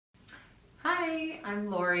Hi,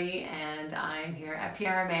 I'm Laurie and I'm here at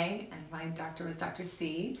PRMA, and my doctor was Dr.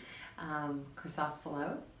 C, Christoph,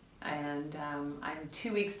 and I'm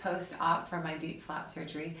 2 weeks post-op from my DIEP flap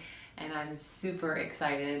surgery, and I'm super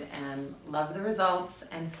excited and love the results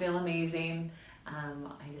and feel amazing.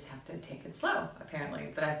 I just have to take it slow apparently,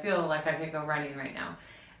 but I feel like I could go running right now.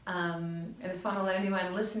 I just want to let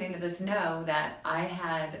anyone listening to this know that I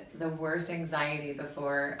had the worst anxiety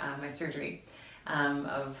before my surgery,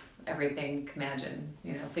 of everything you can imagine,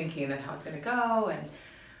 thinking of how it's going to go and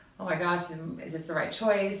oh my gosh, is this the right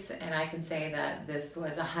choice? And I can say that this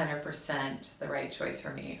was 100% the right choice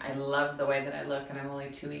for me. I love the way that I look, and I'm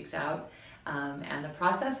only 2 weeks out, and the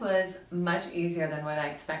process was much easier than what I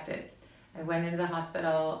expected. I went into the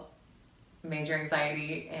hospital, major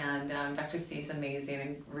anxiety, and Dr. C is amazing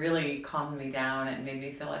and really calmed me down and made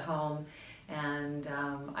me feel at home. And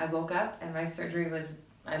I woke up and my surgery was,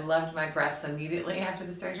 I loved my breasts immediately after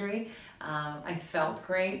the surgery. I felt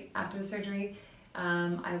great after the surgery.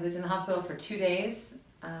 I was in the hospital for 2 days.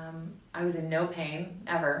 I was in no pain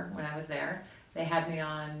ever when I was there. They had me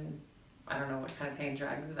on, I don't know what kind of pain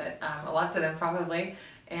drugs, but lots of them probably.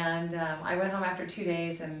 And I went home after 2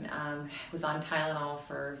 days and was on Tylenol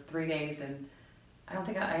for 3 days, and I don't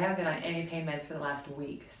think I haven't been on any pain meds for the last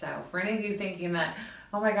week. So for any of you thinking that,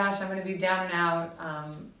 oh my gosh, I'm going to be down and out,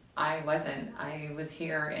 I wasn't. I was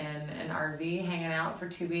here in an RV hanging out for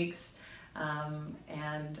 2 weeks,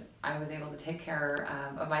 and I was able to take care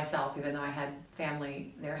of myself even though I had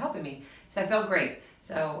family there helping me. So I felt great.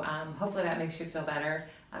 So hopefully that makes you feel better.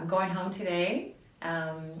 I'm going home today,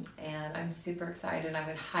 and I'm super excited. I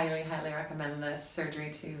would highly, highly recommend this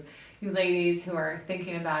surgery to you ladies who are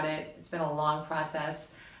thinking about it. It's been a long process,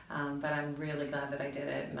 but I'm really glad that I did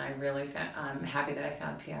it, and I'm happy that I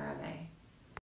found PRMA.